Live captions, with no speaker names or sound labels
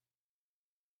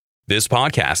This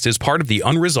podcast is part of the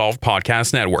Unresolved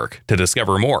Podcast Network. To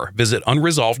discover more, visit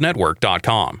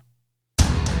unresolvednetwork.com.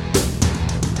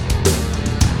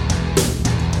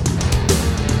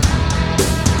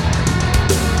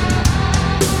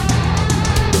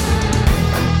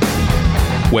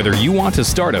 Whether you want to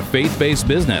start a faith-based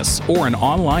business or an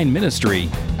online ministry,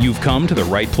 you've come to the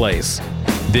right place.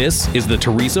 This is the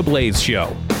Teresa Blaze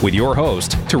Show with your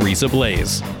host, Teresa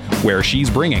Blaze, where she's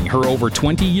bringing her over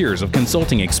 20 years of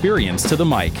consulting experience to the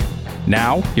mic.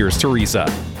 Now, here's Teresa.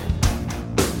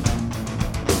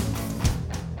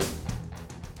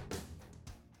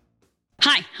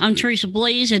 Hi, I'm Teresa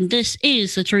Blaze, and this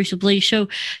is the Teresa Blaze Show.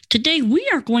 Today, we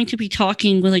are going to be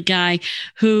talking with a guy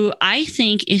who I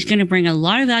think is going to bring a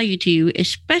lot of value to you,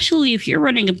 especially if you're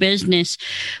running a business,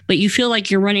 but you feel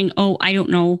like you're running,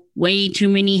 way too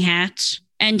many hats.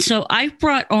 And so I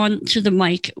brought on to the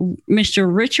mic Mr.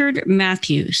 Richard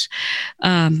Matthews.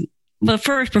 But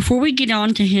first, before we get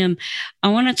on to him, I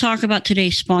want to talk about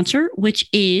today's sponsor, which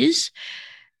is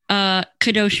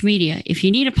Kadosh Media. If you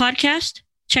need a podcast,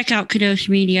 check out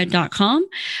kadoshmedia.com.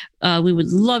 We would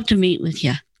love to meet with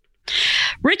you.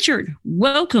 Richard,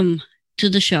 welcome to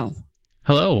the show.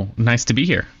 Hello. Nice to be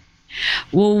here.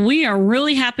 Well, we are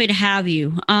really happy to have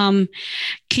you. Can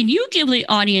you give the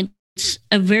audience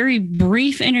a very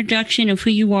brief introduction of who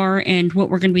you are and what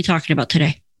we're going to be talking about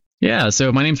today? Yeah,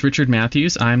 so my name's Richard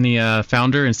Matthews. I'm the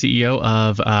founder and CEO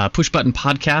of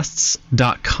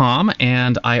pushbuttonpodcasts.com,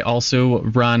 and I also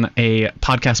run a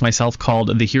podcast myself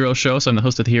called The Hero Show. So I'm the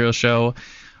host of The Hero Show,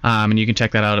 and you can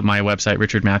check that out at my website,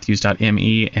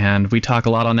 richardmatthews.me, and we talk a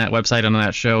lot on that website and on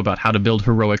that show about how to build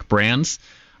heroic brands.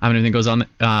 Everything goes on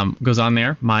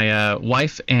there. My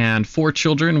wife and 4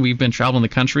 children, we've been traveling the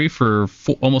country for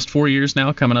almost 4 years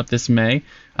now, coming up this May.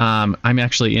 I'm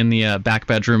actually in the back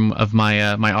bedroom of my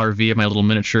RV, of my little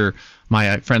miniature,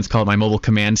 my friends call it my mobile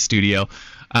command studio,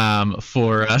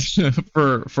 for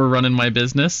running my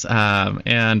business.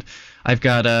 And I've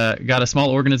got a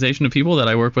small organization of people that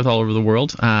I work with all over the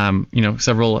world.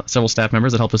 Several staff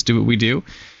members that help us do what we do.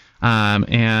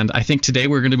 And I think today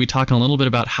we're going to be talking a little bit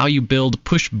about how you build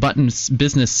push button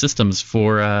business systems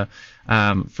for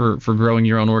growing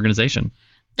your own organization.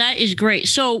 That is great.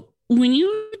 So when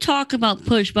you talk about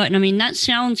push button, I mean, that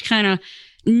sounds kind of,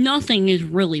 nothing is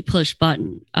really push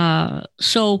button.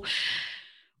 So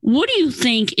what do you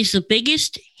think is the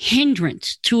biggest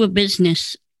hindrance to a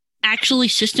business actually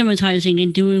systematizing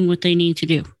and doing what they need to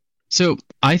do? So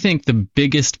I think the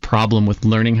biggest problem with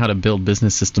learning how to build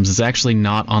business systems is actually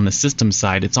not on the system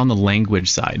side, it's on the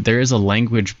language side. There is a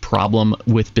language problem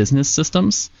with business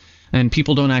systems, and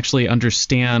people don't actually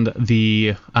understand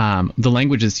the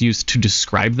languages used to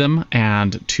describe them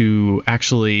and to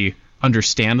actually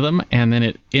understand them, and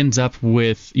then you end up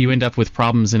with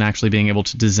problems in actually being able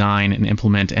to design and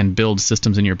implement and build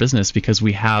systems in your business, because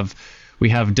we have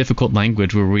difficult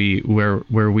language where we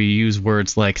use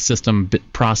words like system,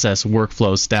 process,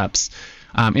 workflow, steps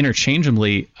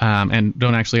interchangeably, and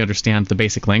don't actually understand the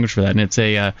basic language for that. And it's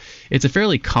a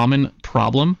fairly common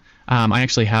problem. I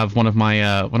actually have one of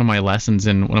my lessons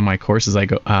in one of my courses. I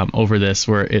go over this,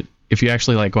 where if you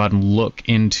actually go out and look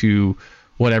into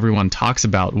what everyone talks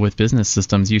about with business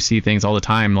systems, you see things all the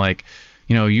time like,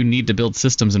 you need to build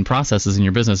systems and processes in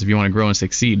your business if you want to grow and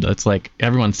succeed. It's like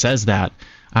everyone says that.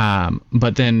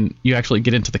 But then you actually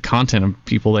get into the content of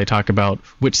people. They talk about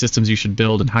which systems you should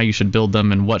build and how you should build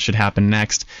them and what should happen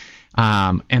next.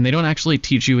 And they don't actually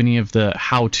teach you any of the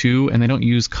how-to, and they don't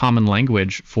use common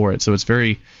language for it. So it's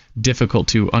very difficult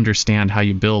to understand how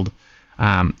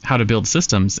to build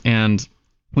systems. And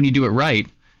when you do it right,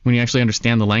 when you actually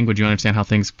understand the language, you understand how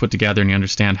things put together, and you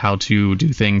understand how to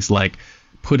do things like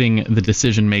putting the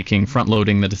decision-making,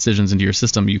 front-loading the decisions into your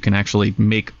system, you can actually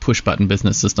make push-button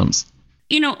business systems.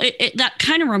 That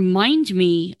kind of reminds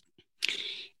me,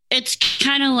 it's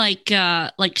kind of like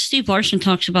Steve Larson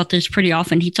talks about this pretty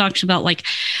often. He talks about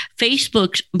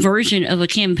Facebook's version of a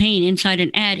campaign inside an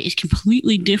ad is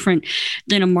completely different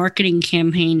than a marketing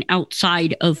campaign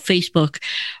outside of Facebook,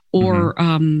 or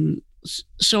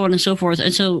so on and so forth.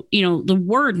 And so, the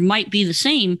word might be the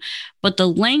same, but the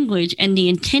language and the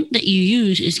intent that you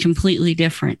use is completely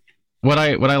different. What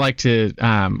I like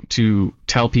to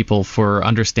tell people for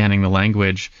understanding the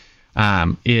language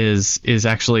is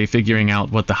actually figuring out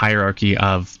what the hierarchy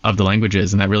of the language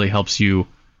is, and that really helps you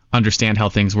understand how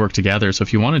things work together. So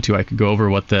if you wanted to, I could go over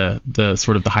what the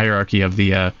sort of the hierarchy of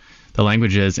the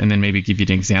language is, and then maybe give you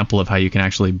an example of how you can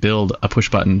actually build a push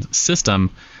button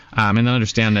system, and then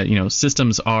understand that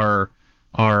systems are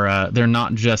they're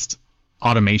not just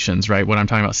automations, right? What I'm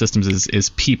talking about systems is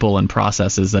people and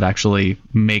processes that actually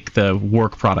make the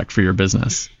work product for your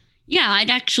business. Yeah, I'd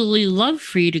actually love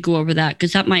for you to go over that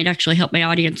because that might actually help my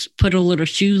audience put a little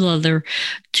shoe leather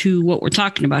to what we're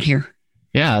talking about here.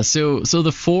 Yeah, so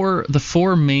the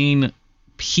four main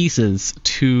pieces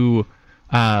to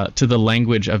the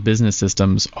language of business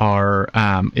systems are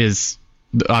is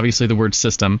obviously the word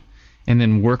system, and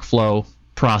then workflow,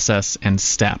 process, and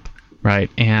step, right?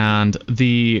 And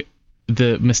the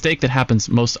mistake that happens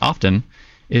most often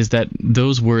is that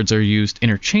those words are used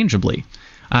interchangeably.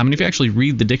 And if you actually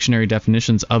read the dictionary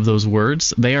definitions of those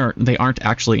words, they aren't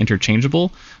actually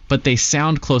interchangeable, but they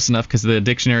sound close enough because the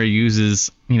dictionary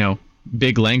uses,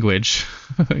 big language,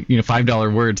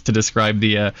 $5 words to describe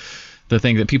the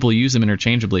thing that people use them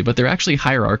interchangeably, but they're actually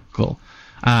hierarchical.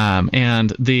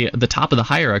 And the top of the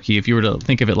hierarchy, if you were to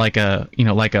think of it like a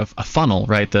funnel,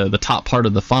 right? The top part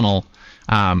of the funnel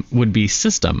would be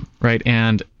system, right?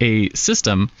 And a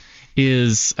system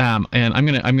is, and I'm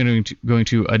going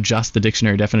to adjust the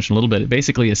dictionary definition a little bit.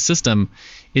 Basically, a system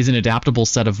is an adaptable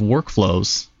set of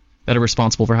workflows that are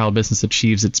responsible for how a business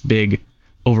achieves its big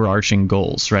overarching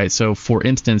goals, right? So, for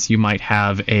instance, you might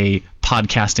have a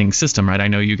podcasting system, right? I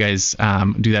know you guys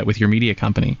do that with your media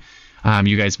company.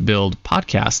 You guys build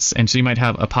podcasts, and so you might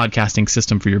have a podcasting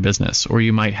system for your business, or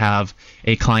you might have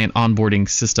a client onboarding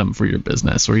system for your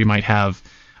business, or you might have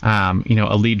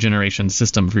a lead generation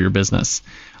system for your business.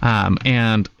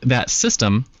 And that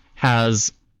system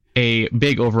has a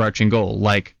big overarching goal,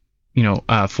 like,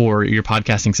 for your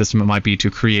podcasting system, it might be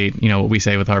to create, what we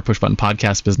say with our push button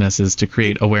podcast business is to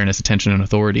create awareness, attention, and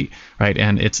authority, right?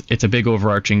 And it's a big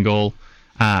overarching goal.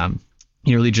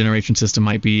 Your lead generation system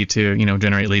might be to,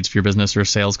 generate leads for your business or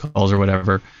sales calls or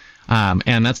whatever.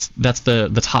 And that's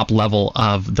the top level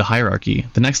of the hierarchy.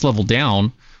 The next level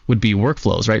down would be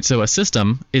workflows, right? So a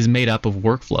system is made up of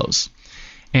workflows,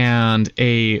 and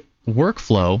a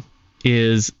workflow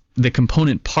is the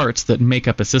component parts that make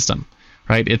up a system,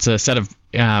 right? It's a set of,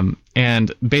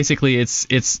 and basically it's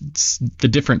the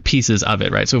different pieces of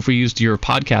it, right? So if we used your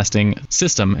podcasting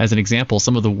system as an example,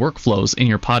 some of the workflows in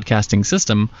your podcasting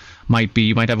system might be,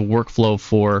 you might have a workflow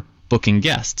for booking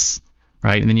guests,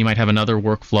 right? And then you might have another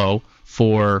workflow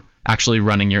for actually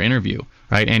running your interview,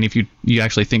 right? And if you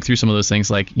actually think through some of those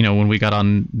things, like, when we got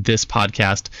on this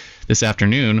podcast this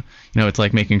afternoon, it's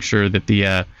like making sure that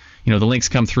the links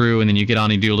come through, and then you get on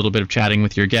and do a little bit of chatting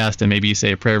with your guest, and maybe you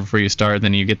say a prayer before you start,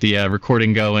 then you get the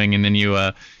recording going, and then you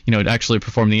actually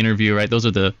perform the interview, right? Those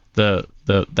are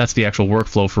that's the actual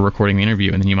workflow for recording the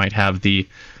interview. And then you might have the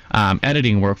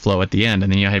editing workflow at the end,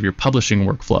 and then you have your publishing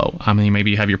workflow, and then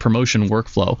maybe you have your promotion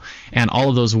workflow. And all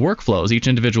of those workflows, each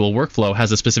individual workflow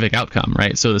has a specific outcome,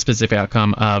 right? So the specific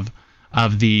outcome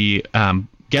of the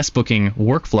guest booking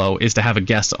workflow is to have a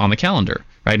guest on the calendar,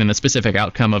 right? And the specific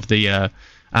outcome of the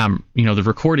the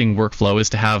recording workflow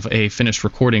is to have a finished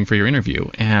recording for your interview,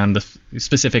 and the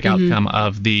specific outcome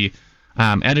of the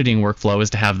editing workflow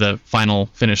is to have the final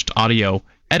finished audio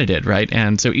edited, right?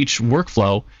 And so each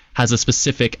workflow has a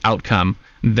specific outcome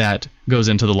that goes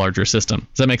into the larger system.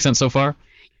 Does that make sense so far?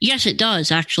 Yes, it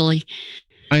does, actually.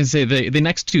 I'd say the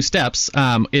next two steps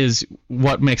is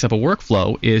what makes up a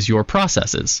workflow is your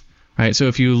processes, right? So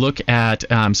if you look at,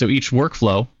 so each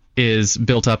workflow is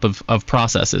built up of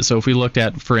processes. So if we looked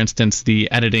at, for instance, the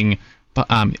editing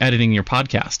your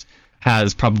podcast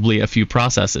has probably a few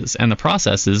processes, and the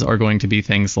processes are going to be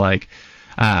things like,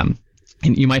 and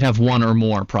you might have one or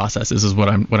more processes, is what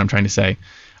I'm trying to say,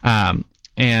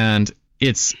 and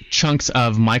it's chunks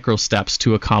of macro steps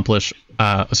to accomplish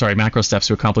a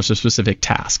specific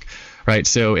task, right?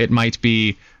 So it might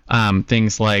be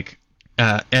things like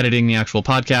editing the actual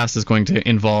podcast is going to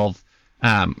involve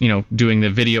doing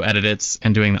the video edits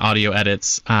and doing the audio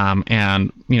edits,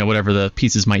 and whatever the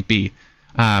pieces might be,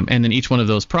 and then each one of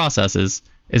those processes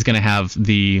is going to have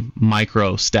the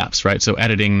micro steps, right? So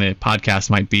editing the podcast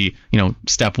might be,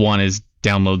 step 1 is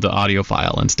download the audio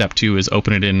file, and step 2 is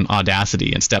open it in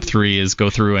Audacity, and step 3 is go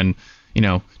through and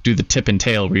do the tip and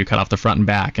tail where you cut off the front and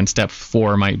back, and step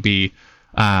 4 might be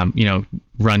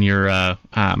run your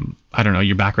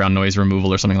your background noise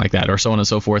removal or something like that, or so on and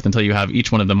so forth, until you have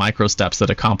each one of the micro steps that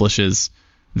accomplishes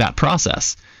that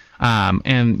process.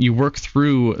 And you work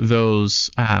through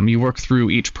those, you work through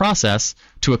each process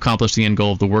to accomplish the end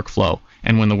goal of the workflow.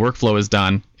 And when the workflow is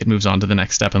done, it moves on to the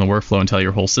next step in the workflow until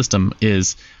your whole system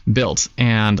is built.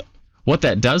 And what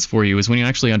that does for you is when you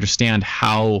actually understand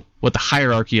what the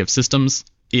hierarchy of systems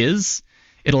is,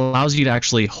 it allows you to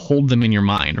actually hold them in your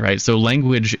mind, right? So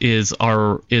language is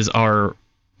our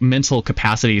mental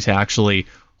capacity to actually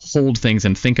hold things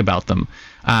and think about them.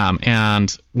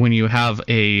 And when you have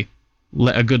a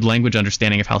good language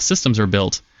understanding of how systems are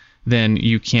built, then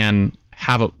you can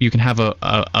have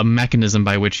a mechanism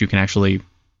by which you can actually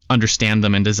understand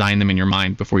them and design them in your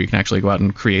mind before you can actually go out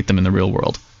and create them in the real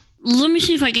world. Let me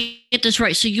see if I can get this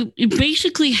right. So you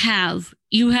basically have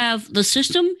the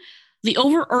system, the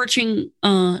overarching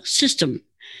system.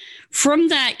 From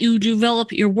that, you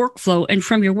develop your workflow, and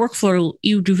from your workflow,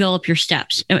 you develop your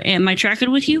steps. Am I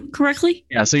tracking with you correctly?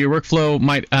 Yeah. So your workflow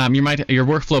your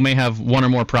workflow may have one or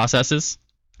more processes,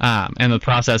 and the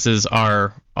processes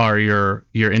are your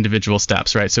individual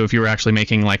steps, right? So if you were actually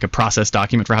making like a process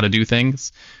document for how to do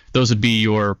things, those would be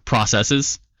your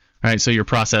processes, right? So your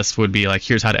process would be like,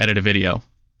 here's how to edit a video,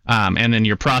 and then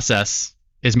your process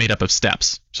is made up of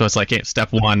steps. So it's like, hey,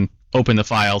 step 1, open the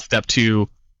file. Step 2.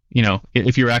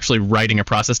 If you're actually writing a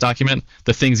process document,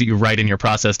 the things that you write in your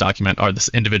process document are the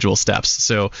individual steps.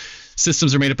 So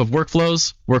systems are made up of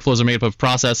workflows. Workflows are made up of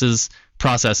processes.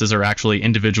 Processes are actually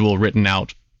individual written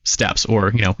out steps,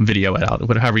 or, video it out,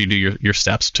 whatever you do your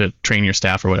steps to train your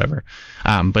staff or whatever.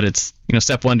 But it's,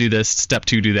 step 1, do this. Step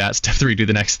 2, do that. Step 3, do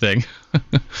the next thing.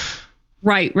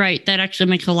 Right. That actually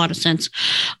makes a lot of sense.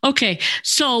 Okay.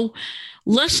 So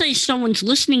let's say someone's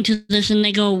listening to this and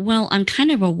they go, well, I'm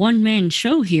kind of a one-man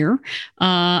show here.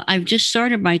 I've just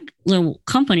started my little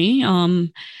company.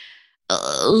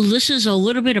 This is a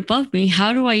little bit above me.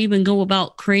 How do I even go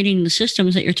about creating the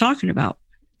systems that you're talking about?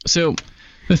 So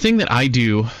the thing that I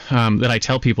do, that I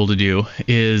tell people to do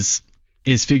is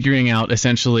figuring out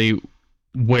essentially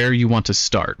where you want to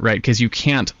start, right? Because you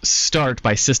can't start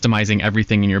by systemizing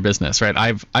everything in your business, right?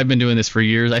 I've been doing this for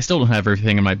years. I still don't have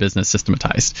everything in my business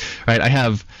systematized, right? I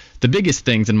have the biggest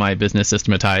things in my business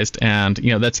systematized, and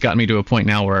that's gotten me to a point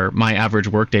now where my average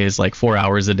workday is like 4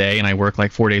 hours a day, and I work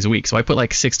like 4 days a week. So I put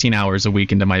like 16 hours a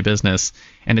week into my business,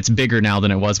 and it's bigger now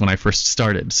than it was when I first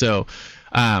started. So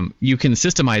you can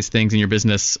systemize things in your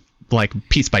business like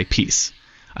piece by piece.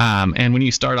 And when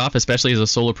you start off, especially as a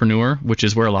solopreneur, which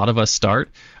is where a lot of us start,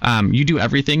 you do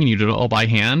everything and you do it all by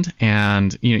hand,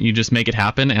 and you just make it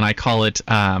happen. And I call it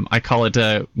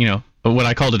what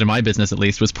I called it in my business, at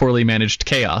least, was poorly managed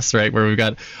chaos, right? Where I've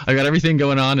got everything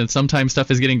going on, and sometimes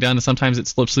stuff is getting done, and sometimes it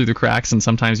slips through the cracks, and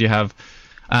sometimes you have,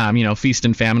 feast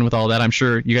and famine with all that. I'm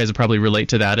sure you guys would probably relate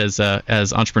to that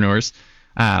as entrepreneurs.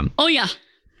 Oh yeah.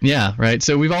 Yeah. Right.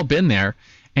 So we've all been there.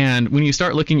 And when you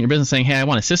start looking at your business saying, hey, I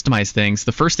want to systemize things,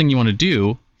 the first thing you want to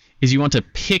do is you want to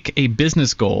pick a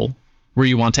business goal where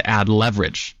you want to add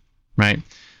leverage, right?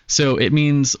 So it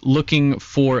means looking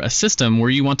for a system where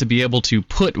you want to be able to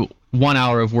put 1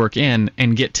 hour of work in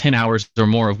and get 10 hours or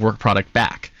more of work product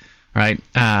back, right?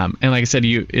 And like I said,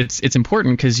 it's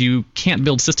important because you can't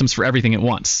build systems for everything at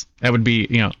once. That would be,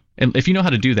 and if you know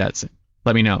how to do that,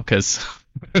 let me know, because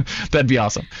that'd be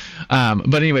awesome.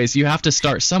 But anyways, you have to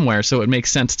start somewhere, so it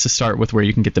makes sense to start with where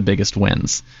you can get the biggest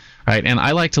wins, right? And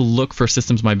I like to look for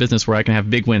systems in my business where I can have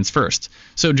big wins first.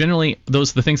 So generally,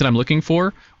 those are the things that I'm looking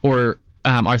for, or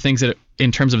are things that,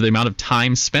 in terms of the amount of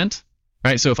time spent,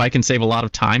 right? So if I can save a lot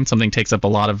of time, something takes up a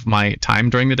lot of my time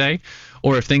during the day,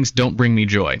 or if things don't bring me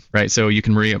joy, right? So you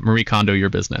can Marie Kondo your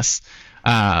business.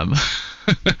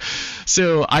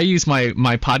 So I use my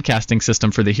podcasting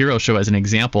system for the Hero Show as an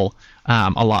example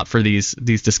a lot for these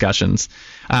discussions.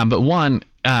 But one,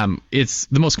 it's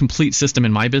the most complete system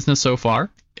in my business so far,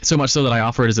 so much so that I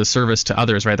offer it as a service to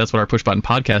others, right? That's what our Push Button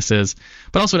Podcast is.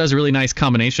 But also it has a really nice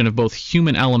combination of both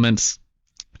human elements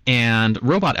and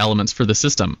robot elements for the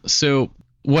system. So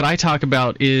what I talk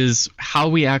about is how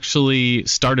we actually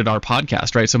started our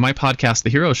podcast, right? So my podcast, The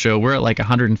Hero Show, we're at like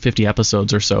 150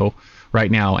 episodes or so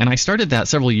right now. And I started that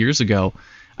several years ago,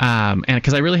 and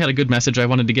because I really had a good message I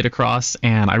wanted to get across,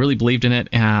 and I really believed in it,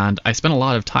 and I spent a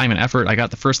lot of time and effort. I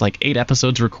got the first like 8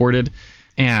 episodes recorded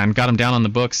and got them down on the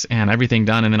books and everything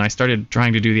done. And then I started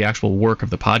trying to do the actual work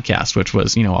of the podcast, which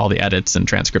was, all the edits and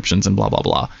transcriptions and blah, blah,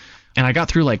 blah. And I got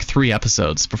through like 3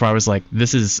 episodes before I was like,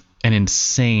 this is an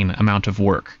insane amount of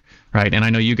work, right? And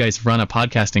I know you guys run a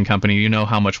podcasting company. You know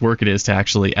how much work it is to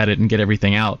actually edit and get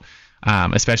everything out,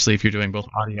 especially if you're doing both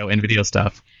audio and video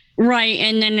stuff. Right.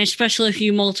 And then especially if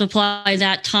you multiply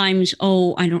that times,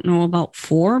 I don't know, about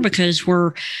 4, because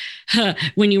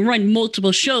when you run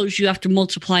multiple shows, you have to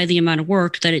multiply the amount of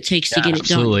work that it takes to get it done.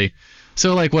 Absolutely.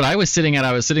 So like what I was sitting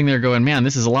there going, man,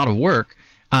 this is a lot of work.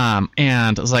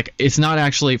 And I was like, it's not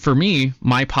actually, for me,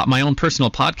 my own personal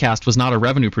podcast was not a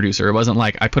revenue producer. It wasn't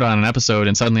like I put on an episode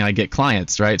and suddenly I get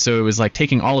clients, right? So it was like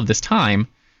taking all of this time,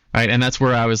 right? And that's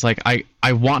where I was like,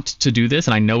 I want to do this,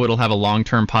 and I know it'll have a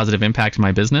long-term positive impact in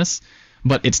my business,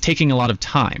 but it's taking a lot of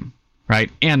time,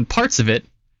 right? And parts of it,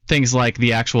 things like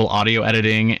the actual audio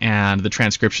editing and the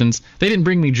transcriptions, they didn't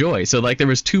bring me joy. So like there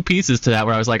was 2 pieces to that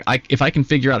where I was like, if I can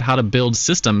figure out how to build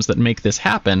systems that make this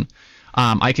happen,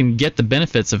 I can get the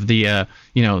benefits of the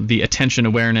the attention,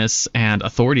 awareness, and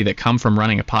authority that come from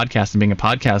running a podcast and being a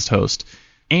podcast host,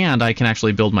 and I can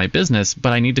actually build my business,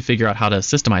 but I need to figure out how to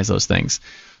systemize those things.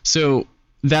 So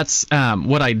that's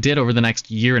what I did over the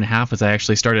next year and a half. Was I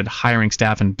actually started hiring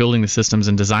staff and building the systems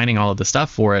and designing all of the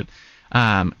stuff for it.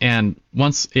 And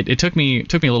once it took me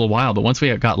a little while, but once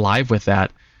we got live with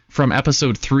that, from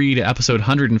episode 3 to episode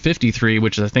 153,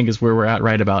 which I think is where we're at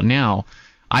right about now,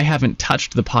 I haven't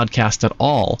touched the podcast at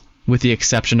all, with the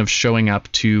exception of showing up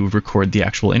to record the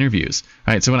actual interviews.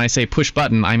 Right? So when I say push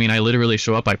button, I mean I literally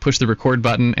show up, I push the record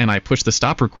button, and I push the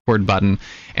stop record button,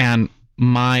 and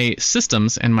my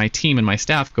systems and my team and my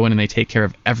staff go in and they take care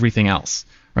of everything else.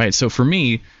 Right? So for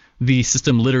me, the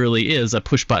system literally is a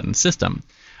push button system.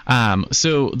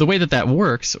 So the way that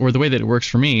works, or the way that it works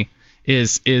for me,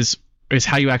 is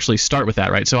how you actually start with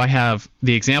that, right? So I have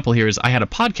the example here is I had a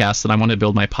podcast that I want to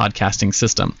build my podcasting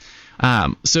system.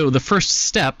 So the first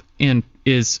step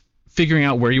is figuring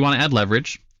out where you want to add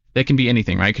leverage. That can be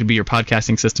anything, right? It could be your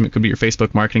podcasting system. It could be your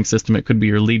Facebook marketing system. It could be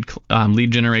your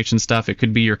lead generation stuff. It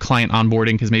could be your client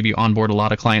onboarding, because maybe you onboard a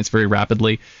lot of clients very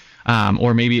rapidly.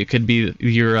 Or maybe it could be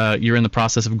you're in the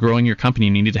process of growing your company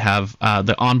and you need to have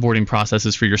the onboarding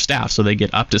processes for your staff so they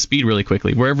get up to speed really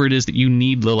quickly. Wherever it is that you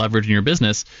need the leverage in your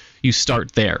business, you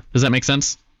start there. Does that make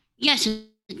sense? Yes,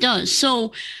 it does.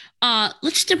 So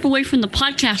let's step away from the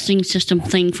podcasting system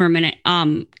thing for a minute,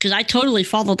 because I totally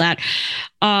follow that.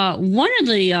 One of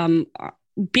the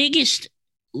biggest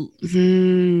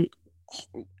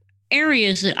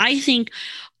areas that I think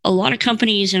a lot of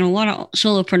companies and a lot of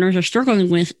solopreneurs are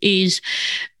struggling with is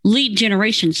lead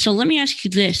generation. So let me ask you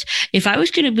this. If I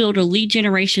was going to build a lead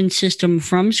generation system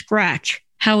from scratch,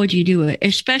 how would you do it?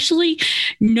 Especially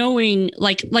knowing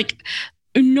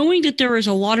knowing that there is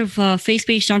a lot of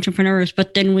faith-based entrepreneurs,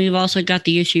 but then we've also got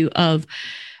the issue of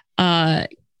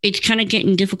it's kind of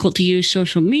getting difficult to use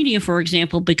social media, for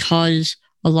example, because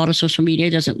a lot of social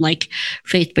media doesn't like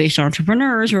faith-based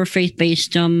entrepreneurs or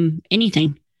faith-based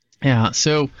anything. Yeah,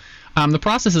 so the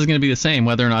process is going to be the same,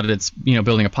 whether or not it's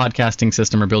building a podcasting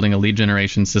system or building a lead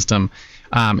generation system.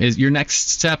 Is your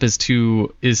next step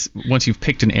is once you've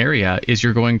picked an area, is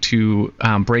you're going to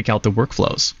break out the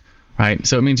workflows, right?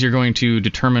 So it means you're going to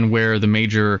determine where the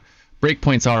major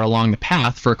breakpoints are along the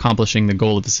path for accomplishing the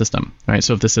goal of the system, right?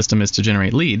 So if the system is to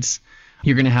generate leads,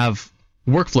 you're going to have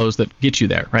workflows that get you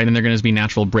there, right? And they're going to be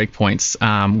natural breakpoints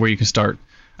where you can start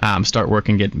work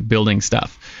and get building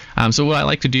stuff. So what I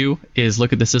like to do is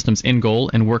look at the system's end goal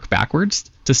and work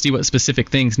backwards to see what specific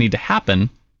things need to happen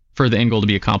for the end goal to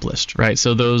be accomplished, right?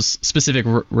 So those specific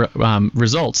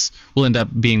results will end up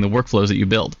being the workflows that you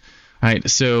build, right?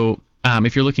 So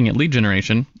if you're looking at lead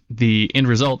generation, the end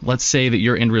result, let's say that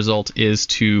your end result is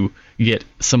to get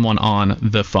someone on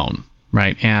the phone,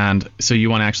 right? And so you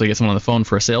want to actually get someone on the phone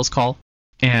for a sales call,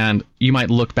 and you might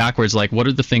look backwards, like what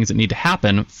are the things that need to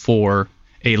happen for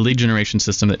a lead generation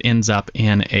system that ends up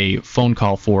in a phone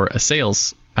call for a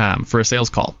sales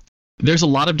call. There's a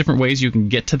lot of different ways you can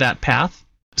get to that path.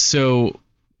 So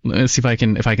let's see if I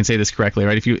can say this correctly,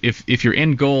 right? If your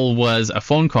end goal was a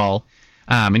phone call,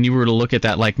 and you were to look at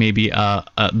that like maybe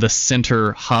the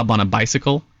center hub on a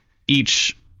bicycle,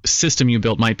 each system you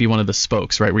built might be one of the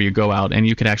spokes, right, where you go out, and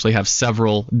you could actually have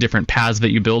several different paths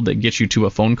that you build that get you to a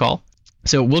phone call.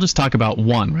 So we'll just talk about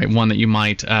one that you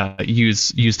might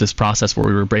use this process where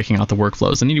we were breaking out the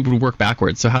workflows, and then you would work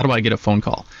backwards. So how do I get a phone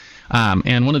call?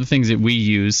 And one of the things that we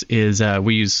use is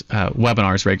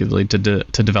webinars regularly to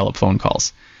develop phone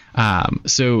calls.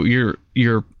 So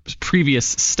your previous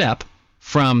step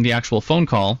from the actual phone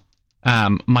call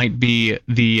might be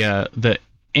the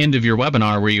end of your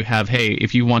webinar, where you have, hey,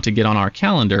 if you want to get on our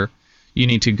calendar, you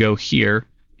need to go here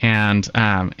and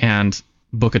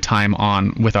book a time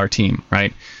on with our team,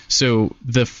 right? So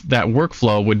that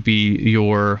workflow would be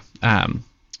your what am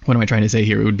I trying to say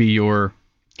here? It would be your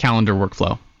calendar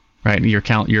workflow, right?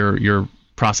 Your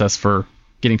process for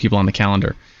getting people on the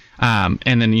calendar.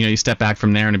 And then you step back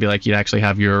from there and it'd be like you'd actually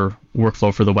have your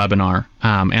workflow for the webinar.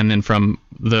 And then from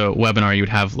the webinar you would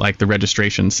have like the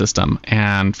registration system,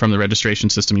 and from the registration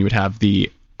system you would have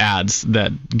the ads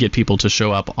that get people to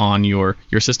show up on your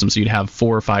system. So you'd have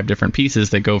 4 or 5 different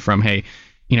pieces that go from, hey,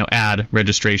 ad,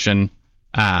 registration,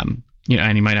 and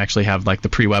you might actually have like the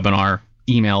pre-webinar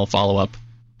email follow-up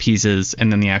pieces,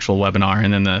 and then the actual webinar,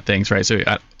 and then the things, right? So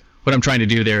what I'm trying to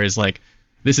do there is like,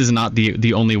 this is not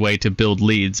the only way to build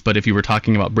leads, but if you were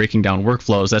talking about breaking down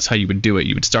workflows, that's how you would do it.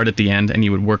 You would start at the end and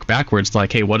you would work backwards to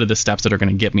like, hey, what are the steps that are going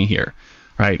to get me here,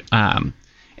 right?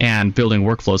 And building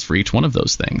workflows for each one of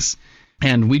those things.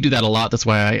 And we do that a lot. That's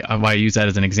why I use that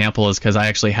as an example, is because I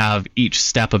actually have each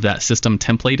step of that system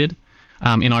templated.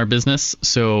 in our business.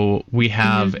 So we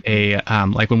have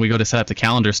like when we go to set up the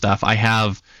calendar stuff, I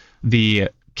have the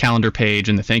calendar page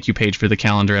and the thank you page for the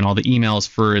calendar and all the emails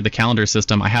for the calendar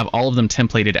system. I have all of them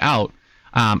templated out,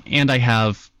 and I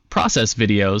have process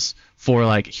videos for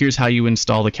like, here's how you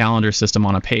install the calendar system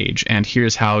on a page, and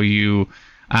here's how you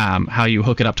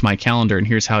hook it up to my calendar, and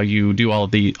here's how you do all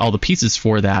the pieces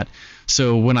for that.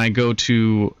 So when I go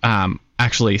to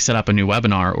actually set up a new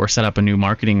webinar or set up a new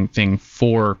marketing thing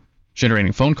for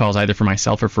generating phone calls, either for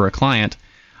myself or for a client,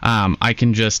 I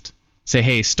can just say,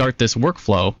 hey, start this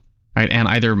workflow, right? And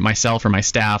either myself or my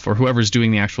staff or whoever's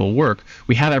doing the actual work,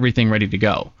 we have everything ready to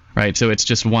go, right? So it's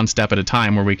just one step at a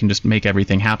time where we can just make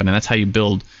everything happen. And that's how you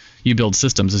build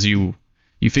systems, is you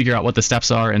figure out what the steps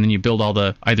are, and then you build all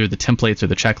either the templates or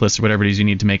the checklists or whatever it is you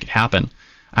need to make it happen.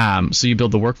 So you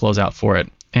build the workflows out for it.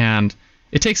 And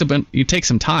it takes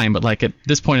some time, but like at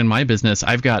this point in my business,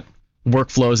 I've got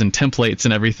workflows and templates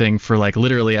and everything for like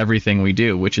literally everything we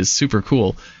do, which is super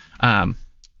cool.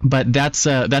 But that's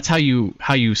how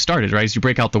you started, right? Is you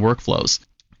break out the workflows,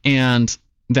 and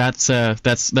that's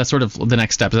sort of the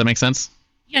next step. Does that make sense?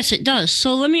 Yes, it does.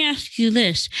 So let me ask you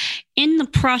this: in the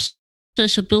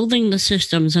process of building the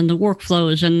systems and the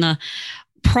workflows and the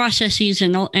processes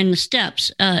and the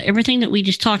steps, everything that we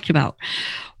just talked about,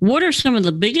 what are some of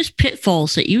the biggest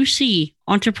pitfalls that you see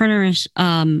entrepreneurs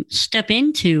step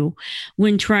into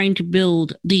when trying to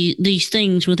build these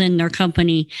things within their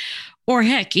company, or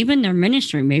heck, even their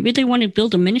ministry? Maybe they want to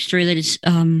build a ministry that is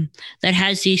that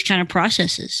has these kind of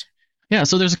processes. Yeah,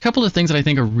 so there's a couple of things that I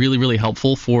think are really, really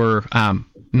helpful for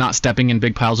not stepping in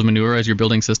big piles of manure as you're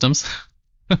building systems.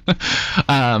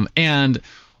 And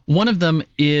one of them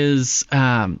is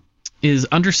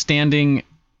understanding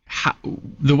how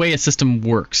the way a system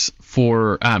works.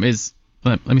 Let me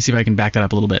see if I can back that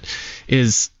up a little bit.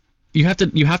 Is you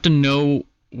have to know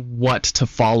what to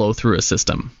follow through a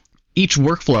system. Each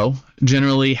workflow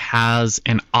generally has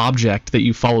an object that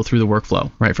you follow through the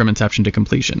workflow, right, from inception to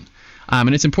completion.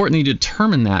 And it's important that you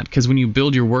determine that, because when you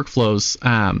build your workflows,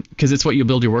 because it's what you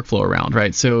build your workflow around,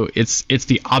 right? So it's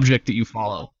the object that you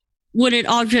follow. Would an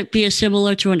object be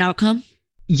similar to an outcome?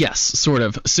 Yes, sort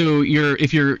of. So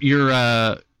if you're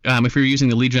using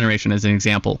the lead generation as an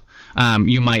example,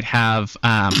 you might have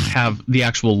the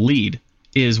actual lead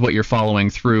is what you're following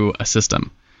through a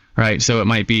system, right? So it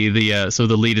might be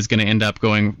the lead is going to end up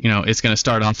going, it's going to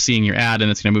start off seeing your ad, and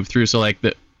it's going to move through. So like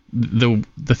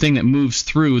the thing that moves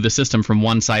through the system from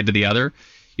one side to the other,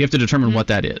 you have to determine what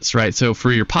that is, right? So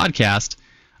for your podcast,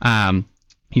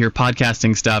 your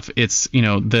podcasting stuff, it's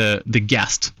the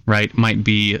guest, right, might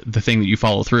be the thing that you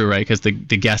follow through, right? Because the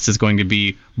guest is going to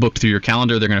be booked through your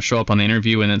calendar. They're going to show up on the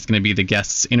interview, and then it's going to be the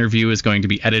guest's interview is going to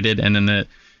be edited, and then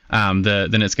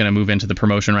then it's going to move into the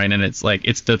promotion, right? And it's like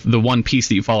it's the one piece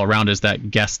that you follow around is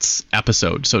that guest's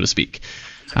episode, so to speak.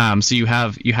 So you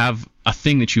have a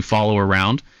thing that you follow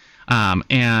around,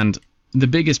 and the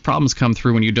biggest problems come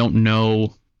through when you don't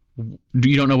know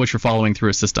what you're following through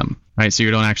a system, right? So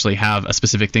you don't actually have a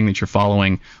specific thing that you're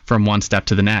following from one step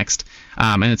to the next,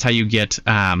 and it's how you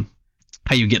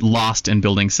get lost in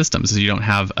building systems, is you don't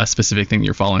have a specific thing that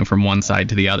you're following from one side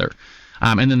to the other.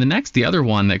 And then the other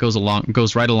one that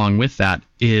goes right along with that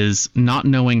is not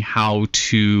knowing how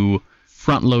to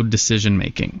front load decision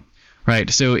making.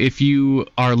 Right. So if you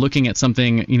are looking at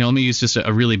something, let me use just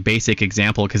a really basic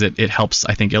example because it helps,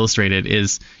 I think, illustrate it,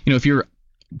 is, if you're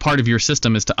part of your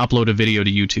system is to upload a video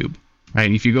to YouTube, right?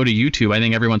 And if you go to YouTube, I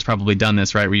think everyone's probably done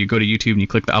this, right? Where you go to YouTube and you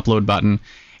click the upload button,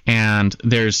 and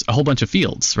there's a whole bunch of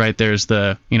fields, right? There's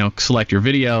the, select your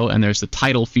video, and there's the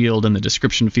title field and the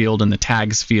description field and the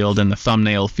tags field and the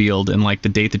thumbnail field and like the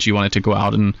date that you want it to go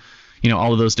out and,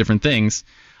 all of those different things.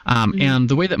 And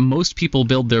the way that most people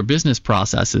build their business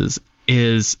processes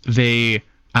is they,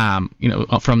 from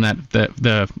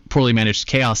the poorly managed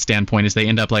chaos standpoint, is they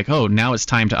end up like, oh, now it's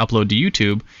time to upload to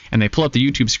YouTube, and they pull up the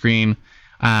YouTube screen,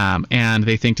 and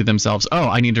they think to themselves, oh,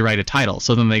 I need to write a title.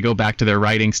 So then they go back to their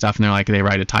writing stuff, and they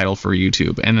write a title for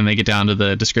YouTube, and then they get down to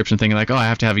the description thing, and like, oh, I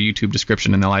have to have a YouTube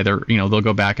description, and they'll either, they'll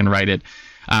go back and write it,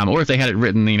 or if they had it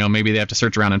written, maybe they have to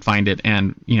search around and find it,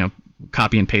 and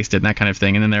copy and paste it and that kind of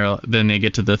thing, and then they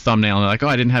get to the thumbnail and they're like, oh,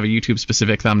 I didn't have a YouTube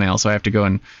specific thumbnail, so I have to go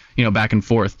and back and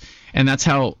forth. And that's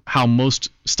how most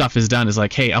stuff is done, is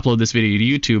like, hey, upload this video to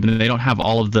YouTube, and they don't have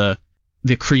all of the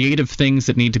creative things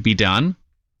that need to be done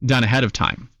ahead of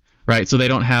time, right? So they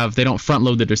don't front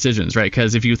load the decisions, right?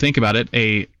 Because if you think about it,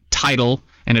 a title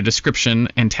and a description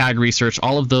and tag research,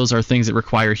 all of those are things that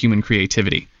require human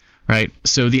creativity, right?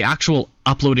 So the actual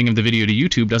uploading of the video to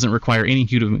YouTube doesn't require any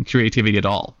human creativity at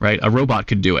all, right? A robot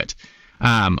could do it.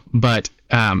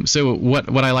 So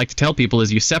what I like to tell people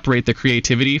is you separate the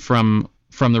creativity from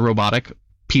the robotic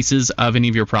pieces of any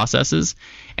of your processes,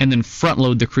 and then front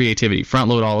load the creativity, front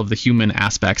load all of the human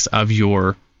aspects of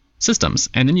your systems.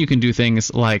 And then you can do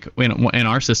things like in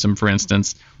our system, for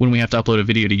instance, when we have to upload a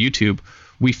video to YouTube,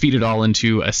 we feed it all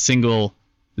into a single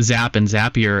Zap and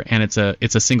Zapier, and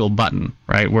it's a single button,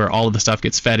 right, where all of the stuff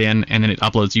gets fed in, and then it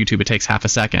uploads to YouTube. It takes half a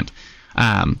second.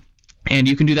 And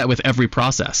you can do that with every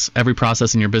process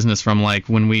in your business. From like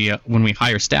when we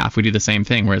hire staff, we do the same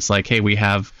thing, where it's like, hey, we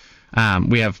have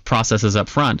processes up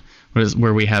front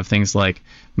where we have things like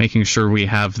making sure we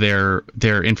have their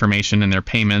information and their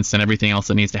payments and everything else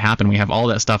that needs to happen. We have all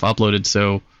that stuff uploaded,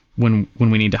 so when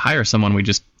we need to hire someone, we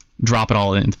just drop it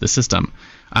all into the system.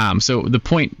 So the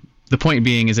point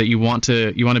being is that you want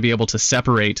to be able to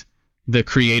separate the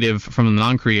creative from the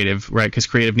non-creative, right? Because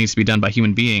creative needs to be done by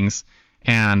human beings,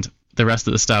 and the rest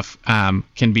of the stuff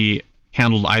can be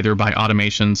handled either by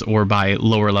automations or by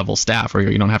lower level staff, where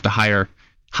you don't have to hire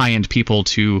high-end people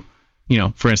to,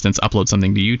 for instance, upload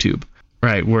something to YouTube,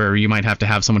 right? Where you might have to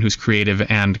have someone who's creative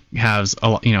and has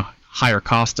a higher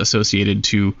cost associated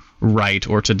to write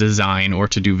or to design or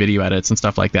to do video edits and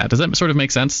stuff like that. Does that sort of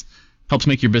make sense? Helps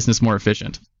make your business more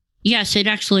efficient. Yes, it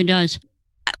actually does.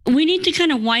 We need to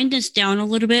kind of wind this down a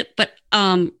little bit, but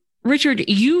Richard,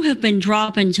 you have been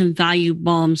dropping some value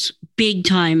bombs big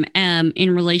time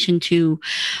in relation to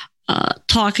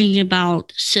talking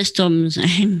about systems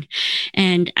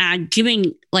and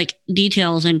giving like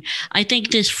details. And I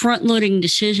think this front-loading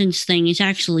decisions thing is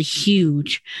actually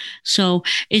huge. So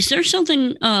is there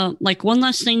something like one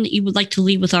last thing that you would like to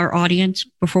leave with our audience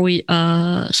before we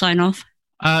sign off?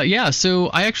 So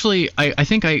I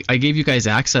think I gave you guys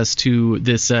access to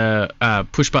this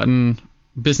push button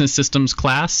business systems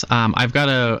class. I've got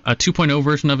a 2.0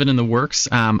 version of it in the works,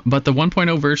 but the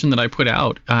 1.0 version that I put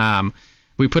out,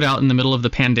 we put out in the middle of the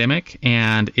pandemic,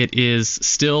 and it is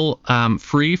still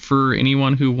free for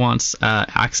anyone who wants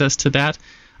access to that.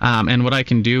 And what I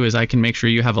can do is I can make sure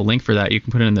you have a link for that. You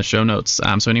can put it in the show notes.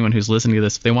 So anyone who's listening to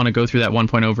this, if they want to go through that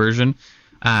 1.0 version,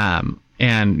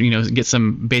 and get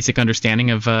some basic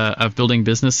understanding of building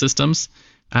business systems,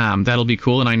 that'll be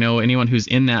cool. And I know anyone who's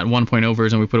in that 1.0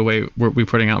 version we're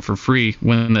putting out for free,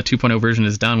 when the 2.0 version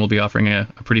is done, we'll be offering a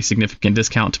pretty significant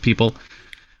discount to people,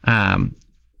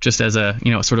 just as a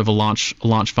sort of a launch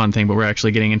fun thing. But we're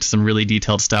actually getting into some really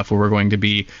detailed stuff where we're going to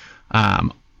be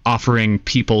offering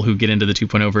people who get into the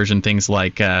 2.0 version things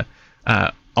like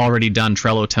already done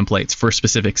Trello templates for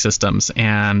specific systems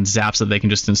and Zaps that they can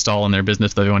just install in their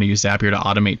business if they want to use Zapier to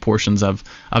automate portions of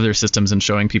their systems, and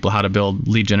showing people how to build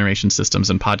lead generation systems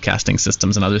and podcasting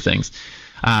systems and other things.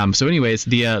 So anyways,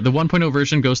 the 1.0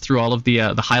 version goes through all of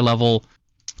the high level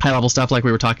stuff like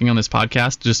we were talking on this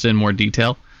podcast, just in more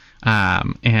detail.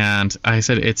 And I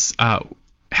said it's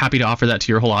happy to offer that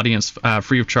to your whole audience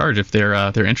free of charge if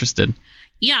they're interested.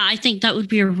 Yeah, I think that would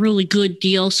be a really good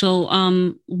deal.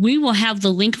 So we will have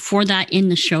the link for that in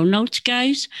the show notes,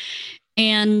 guys.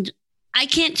 And I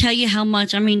can't tell you how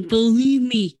much, believe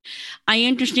me, I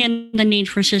understand the need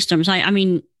for systems. I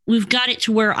mean, we've got it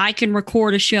to where I can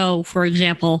record a show, for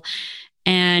example,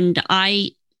 and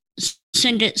I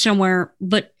send it somewhere.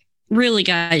 But really,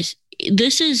 guys,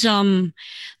 this is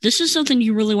something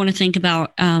you really want to think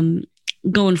about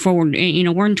going forward.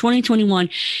 We're in 2021,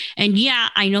 and yeah,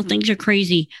 I know things are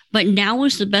crazy, but now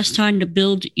is the best time to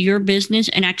build your business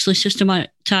and actually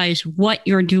systematize what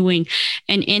you're doing,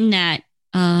 and in that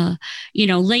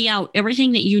lay out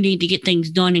everything that you need to get things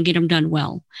done and get them done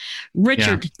well.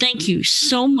 Richard, Thank you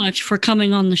so much for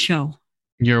coming on the show.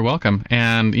 You're welcome.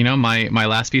 And my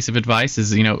last piece of advice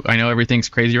is, I know everything's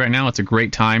crazy right now. It's a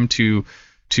great time to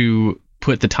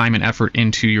put the time and effort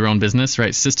into your own business,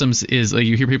 right? Systems is,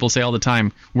 you hear people say all the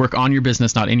time, work on your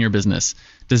business, not in your business.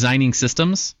 Designing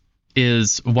systems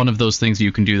is one of those things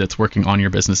you can do that's working on your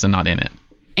business and not in it.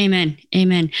 Amen.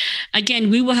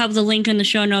 Again, we will have the link in the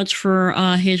show notes for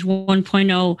his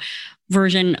 1.0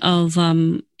 version of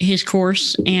his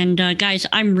course. And guys,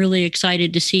 I'm really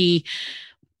excited to see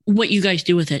what you guys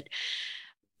do with it.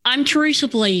 I'm Teresa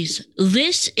Blaze.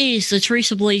 This is the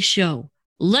Teresa Blaze Show.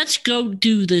 Let's go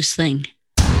do this thing.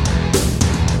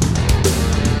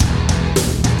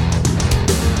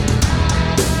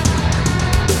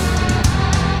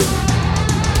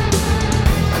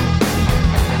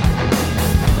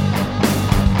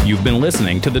 You've been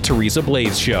listening to The Teresa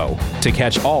Blaze Show. To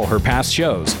catch all her past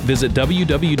shows, visit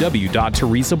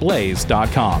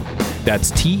www.teresablaze.com.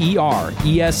 That's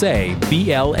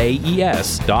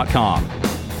TeresaBlaze.com.